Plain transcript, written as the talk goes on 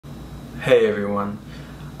Hey everyone,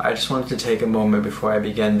 I just wanted to take a moment before I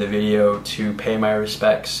begin the video to pay my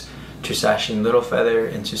respects to Sacheen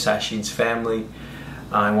Littlefeather and to Sacheen's family.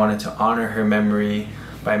 I wanted to honor her memory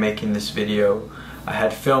by making this video. I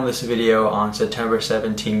had filmed this video on September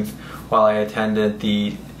 17th while I attended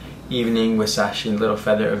the Evening with Sacheen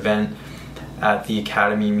Littlefeather event at the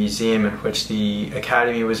Academy Museum, in which the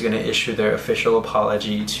Academy was going to issue their official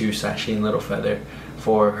apology to Sacheen Littlefeather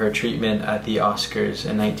for her treatment at the Oscars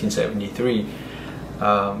in 1973.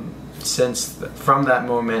 From that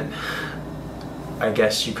moment, I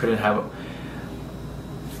guess you couldn't have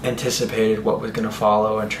anticipated what was going to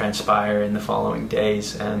follow and transpire in the following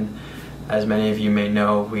days, and as many of you may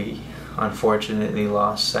know, we unfortunately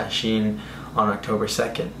lost Sacheen on October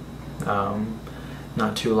 2nd,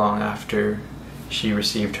 not too long after she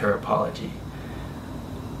received her apology.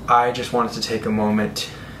 I just wanted to take a moment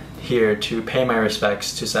here to pay my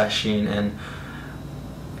respects to Sacheen and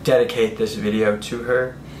dedicate this video to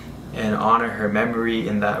her and honor her memory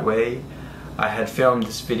in that way. I had filmed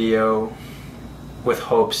this video with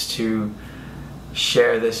hopes to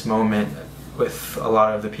share this moment with a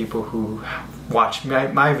lot of the people who watch my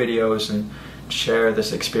videos and share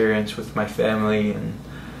this experience with my family, and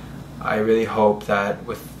I really hope that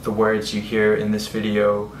with the words you hear in this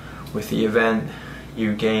video, with the event,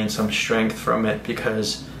 you gain some strength from it,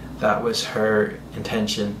 because that was her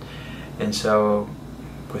intention. And so,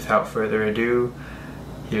 without further ado,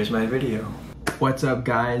 here's my video. What's up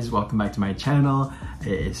guys, welcome back to my channel.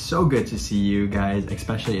 It is so good to see you guys,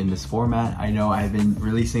 especially in this format. I know I've been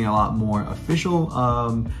releasing a lot more official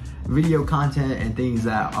video content and things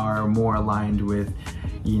that are more aligned with,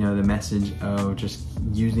 you know, the message of just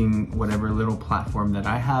using whatever little platform that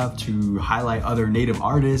I have to highlight other Native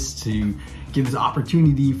artists, to give this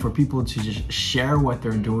opportunity for people to just share what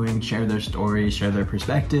they're doing, share their stories, share their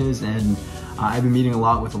perspectives. And I've been meeting a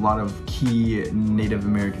lot with a lot of key Native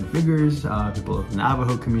American figures, people of the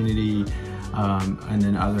Navajo community, and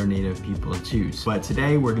then other Native people too. But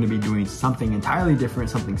today we're going to be doing something entirely different,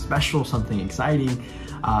 something special, something exciting.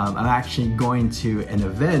 I'm actually going to an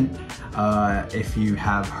event. If you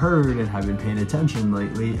have heard and have been paying attention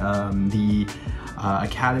lately, the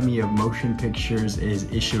Academy of Motion Pictures is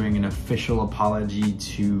issuing an official apology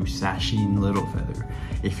to Sacheen Littlefeather.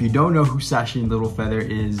 If you don't know who Sacheen Littlefeather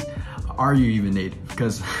is, are you even Native?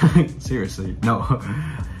 Because seriously, no.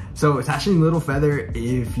 So Sacheen Littlefeather,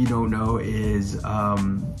 if you don't know, is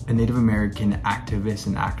a Native American activist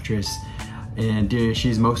and actress, and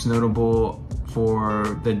she's most notable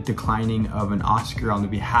for the declining of an Oscar on the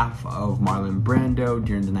behalf of Marlon Brando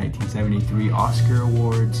during the 1973 Oscar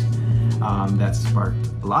Awards. That sparked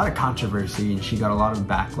a lot of controversy, and she got a lot of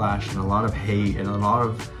backlash and a lot of hate and a lot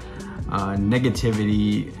of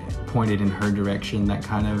negativity pointed in her direction that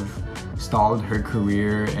kind of stalled her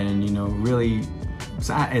career. And, you know, really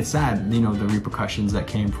it's sad, you know, the repercussions that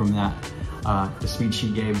came from that. The speech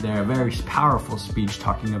she gave there, a very powerful speech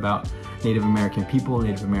talking about Native American people,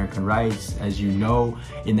 Native American rights. As you know,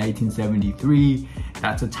 in 1973,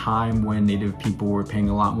 that's a time when Native people were paying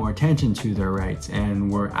a lot more attention to their rights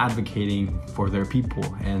and were advocating for their people.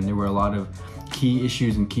 And there were a lot of key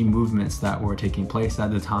issues and key movements that were taking place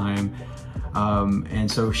at the time.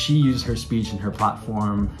 And so she used her speech and her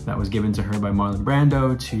platform that was given to her by Marlon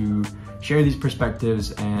Brando to share these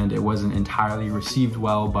perspectives, and it wasn't entirely received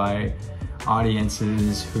well by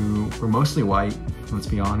audiences who were mostly white, let's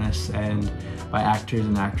be honest, and by actors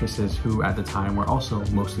and actresses who at the time were also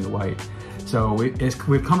mostly white. So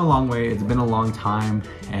we've come a long way. It's been a long time,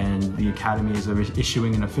 and the Academy is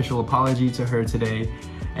issuing an official apology to her today,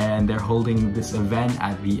 and they're holding this event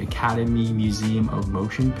at the Academy Museum of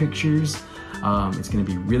Motion Pictures. It's going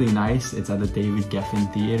to be really nice. It's at the David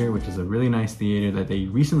Geffen Theater, which is a really nice theater that they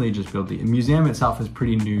recently just built. The museum itself is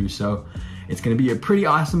pretty new, so it's going to be a pretty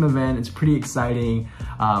awesome event. It's pretty exciting.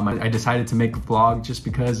 I decided to make a vlog just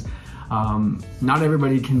because not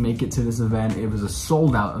everybody can make it to this event. It was a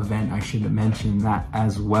sold-out event. I should mention that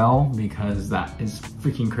as well, because that is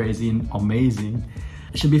freaking crazy and amazing.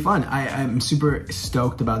 It should be fun. I'm super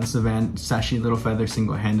stoked about this event. Sacheen Littlefeather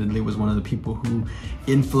single-handedly was one of the people who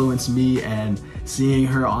influenced me, and seeing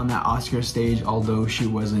her on that Oscar stage, although she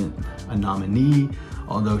wasn't a nominee,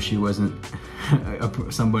 although she wasn't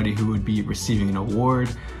somebody who would be receiving an award,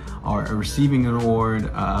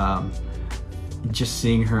 just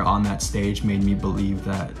seeing her on that stage made me believe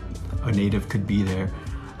that a Native could be there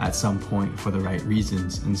at some point for the right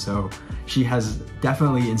reasons. And so she has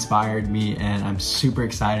definitely inspired me, and I'm super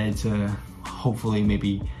excited to hopefully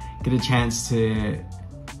maybe get a chance to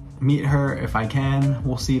meet her if I can.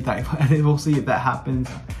 We'll see if that happens.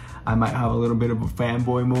 I might have a little bit of a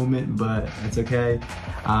fanboy moment, but it's okay.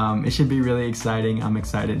 It should be really exciting. I'm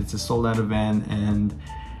excited. It's a sold out event, and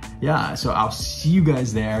yeah, so I'll see you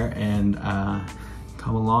guys there, and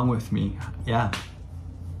come along with me. Yeah.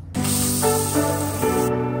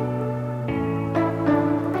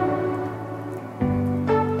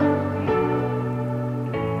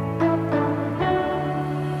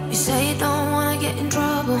 You say you don't wanna get in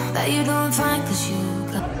trouble, that you're doing fine 'cause you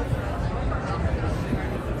got...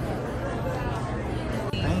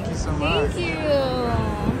 Thank you so much. Thank you.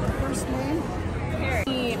 First name?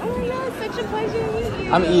 Harry. Oh my God, such a pleasure to meet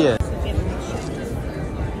you. I'm Ian.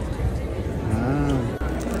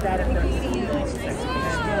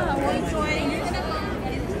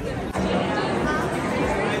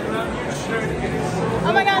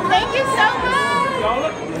 Oh my God, thank you so much. Y'all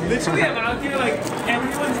look, literally, I'm out here like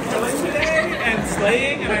everyone's killing today and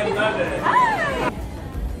slaying, and I love it.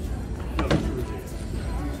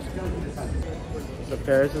 So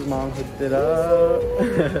Paris's mom hooked it up.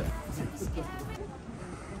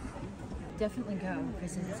 Definitely go,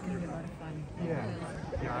 because it's going to be a lot of fun.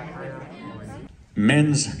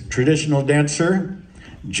 Men's traditional dancer,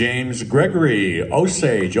 James Gregory,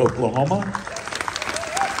 Osage, Oklahoma.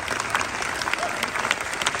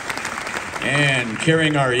 And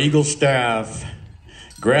carrying our Eagle staff,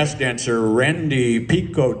 grass dancer Randy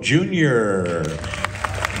Pico Jr.,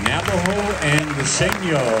 Navajo and the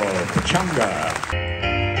Seño Pachanga.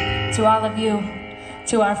 To all of you,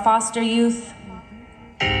 to our foster youth,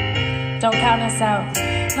 don't count us out.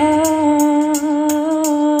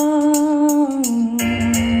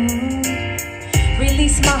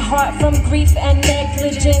 Release my heart from grief and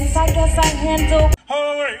negligence. I guess I handle.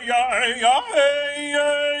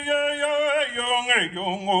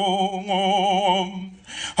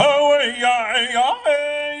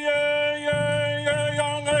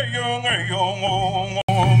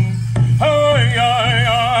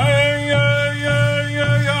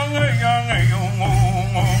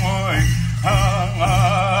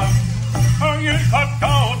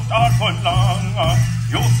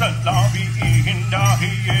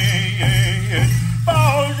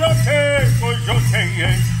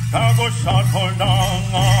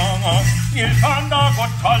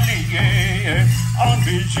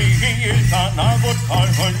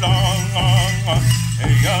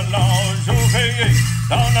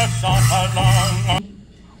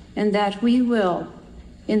 And that we will,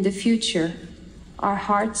 in the future, our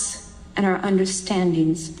hearts and our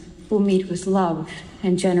understandings will meet with love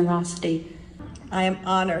and generosity. I am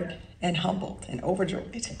honored and humbled and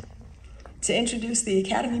overjoyed to introduce the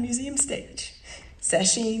Academy Museum stage,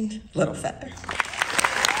 Sacheen Littlefeather.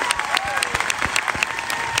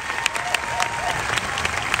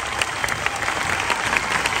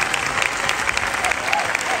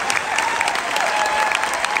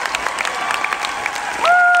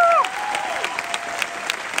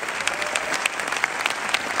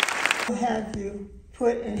 Have you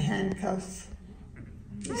put in handcuffs.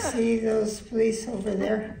 You see those police over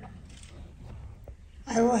there?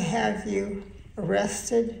 I will have you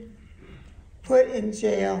arrested, put in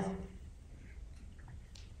jail.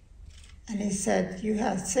 And he said, you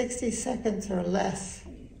have 60 seconds or less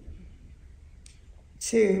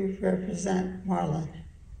to represent Marlon.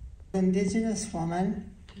 An Indigenous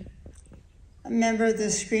woman, a member of the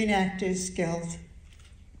Screen Actors Guild.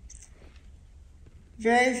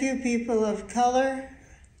 Very few people of color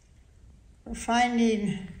are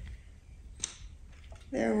finding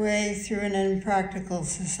their way through an impractical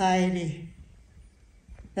society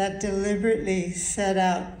that deliberately set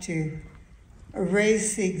out to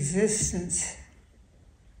erase the existence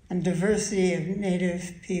and diversity of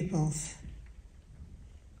Native peoples.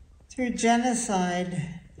 Through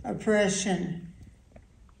genocide, oppression,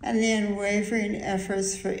 and the unwavering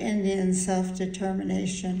efforts for Indian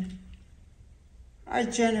self-determination, our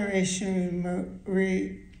generation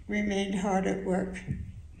remained hard at work.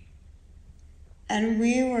 And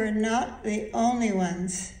we were not the only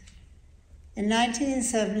ones. In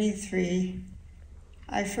 1973,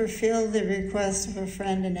 I fulfilled the request of a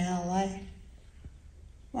friend and ally.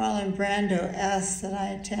 Marlon Brando asked that I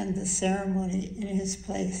attend the ceremony in his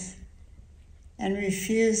place and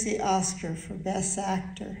refused the Oscar for Best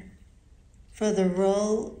Actor for the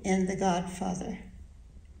role in The Godfather.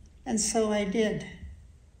 And so I did.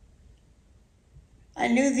 I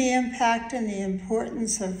knew the impact and the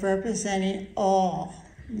importance of representing all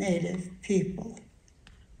Native people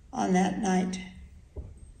on that night.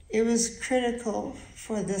 It was critical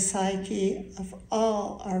for the psyche of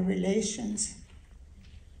all our relations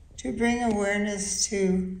to bring awareness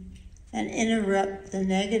to and interrupt the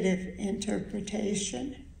negative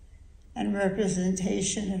interpretation and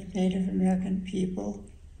representation of Native American people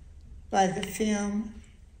by the film,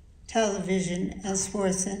 television, and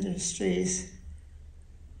sports industries,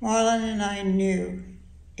 Marlon and I knew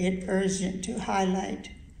it urgent to highlight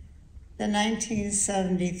the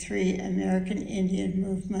 1973 American Indian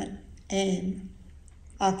Movement, AIM,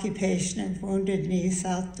 occupation of Wounded Knee,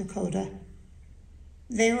 South Dakota.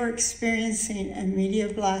 They were experiencing a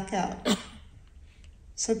media blackout.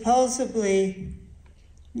 Supposedly,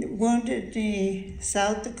 Wounded Knee,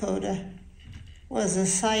 South Dakota was a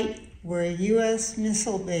site where a U.S.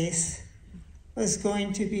 missile base was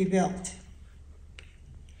going to be built.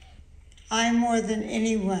 I, more than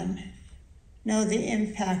anyone, know the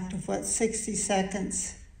impact of what 60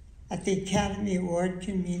 seconds at the Academy Award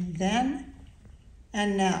can mean then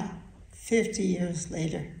and now, 50 years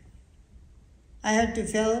later. I have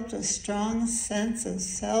developed a strong sense of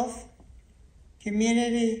self,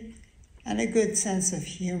 community, and a good sense of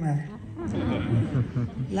humor.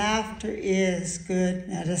 Laughter is good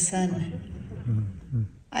medicine.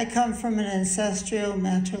 I come from an ancestral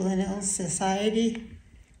matrilineal society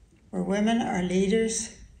where women are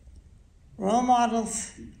leaders, role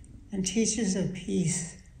models, and teachers of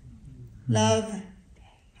peace, love,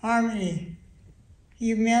 harmony,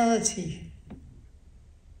 humility,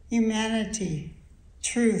 humanity,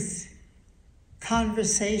 truth,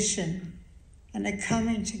 conversation, and a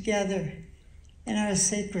coming together in our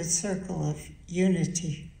sacred circle of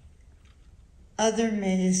unity.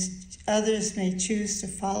 Others may choose to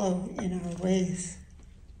follow in our ways.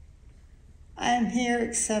 I am here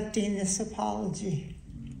accepting this apology,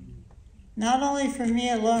 not only for me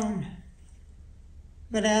alone,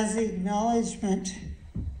 but as the acknowledgement,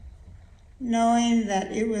 knowing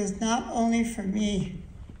that it was not only for me,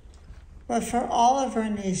 but for all of our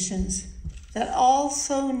nations that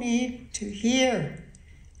also need to hear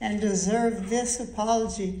and deserve this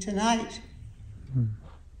apology tonight.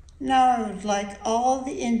 Now I would like all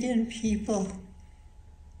the Indian people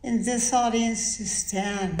in this audience to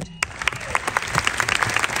stand.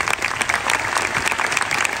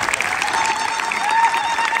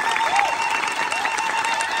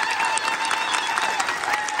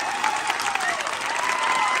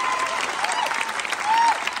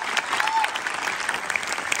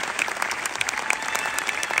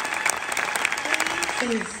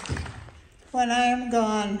 When I am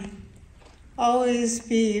gone, always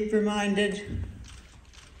be reminded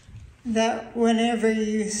that whenever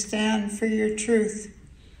you stand for your truth,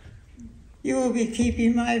 you will be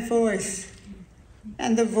keeping my voice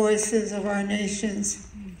and the voices of our nations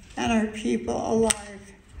and our people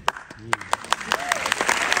alive.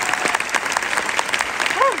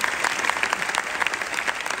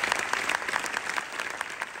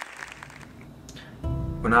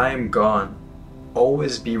 When I am gone,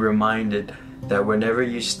 always be reminded that whenever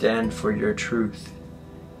you stand for your truth,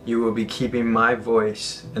 you will be keeping my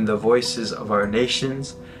voice and the voices of our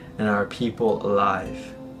nations and our people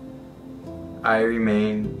alive. I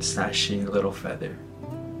remain Sacheen Littlefeather.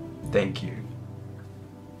 Thank you.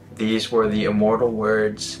 These were the immortal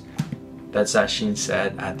words that Sacheen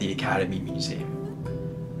said at the Academy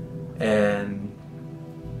Museum. And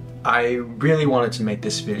I really wanted to make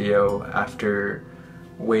this video after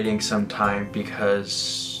waiting some time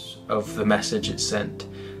because of the message it sent,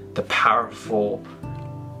 the powerful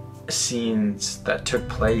scenes that took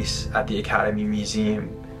place at the Academy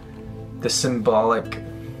Museum, the symbolic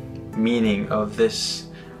meaning of this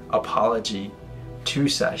apology to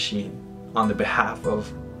Sacheen on the behalf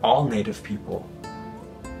of all Native people.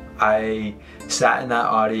 I sat in that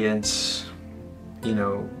audience, you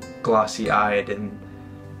know, glossy-eyed and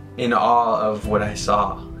in awe of what I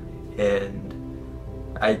saw, and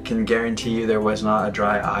I can guarantee you there was not a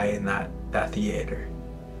dry eye in that theater.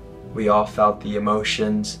 We all felt the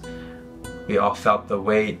emotions, we all felt the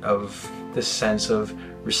weight of the sense of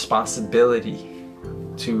responsibility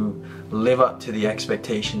to live up to the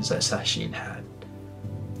expectations that Sacheen had,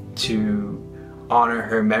 to honor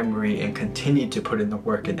her memory and continue to put in the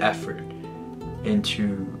work and effort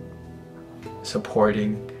into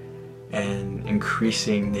supporting and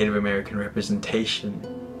increasing Native American representation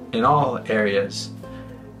in all areas.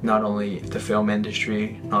 Not only the film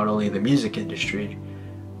industry, not only the music industry,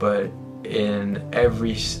 but in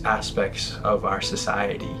every aspect of our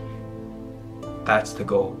society. That's the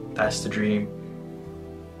goal, that's the dream,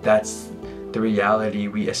 that's the reality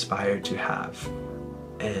we aspire to have.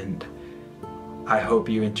 And I hope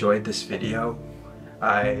you enjoyed this video.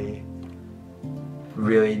 I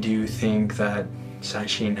really do think that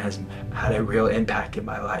Sacheen has had a real impact in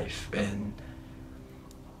my life, and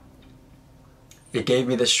it gave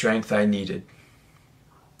me the strength I needed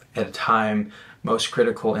at a time most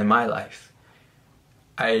critical in my life.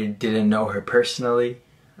 I didn't know her personally.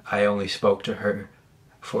 I only spoke to her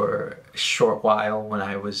for a short while when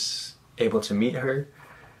I was able to meet her.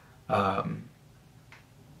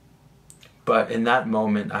 But in that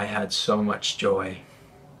moment, I had so much joy.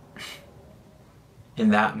 In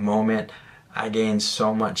that moment, I gained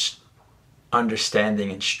so much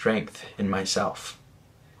understanding and strength in myself.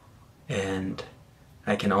 And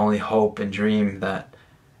I can only hope and dream that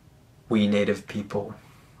we Native people,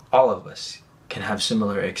 all of us, can have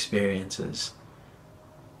similar experiences.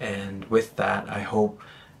 And with that, I hope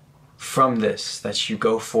from this that you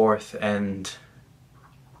go forth and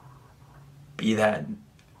be that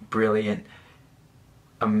brilliant,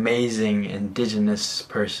 amazing indigenous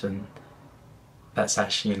person that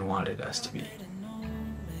Sacheen wanted us to be.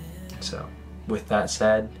 So, with that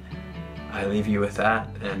said, I leave you with that,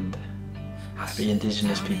 and happy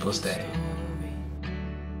Indigenous Peoples Day.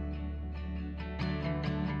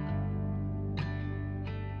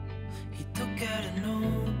 He took out a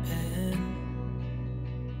notepad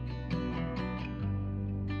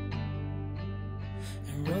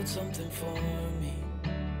and wrote something for me.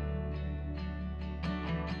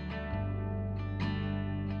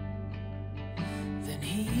 Then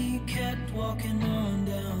he kept walking on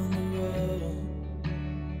down the road,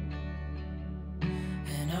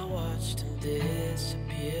 and I watched him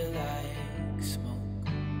disappear like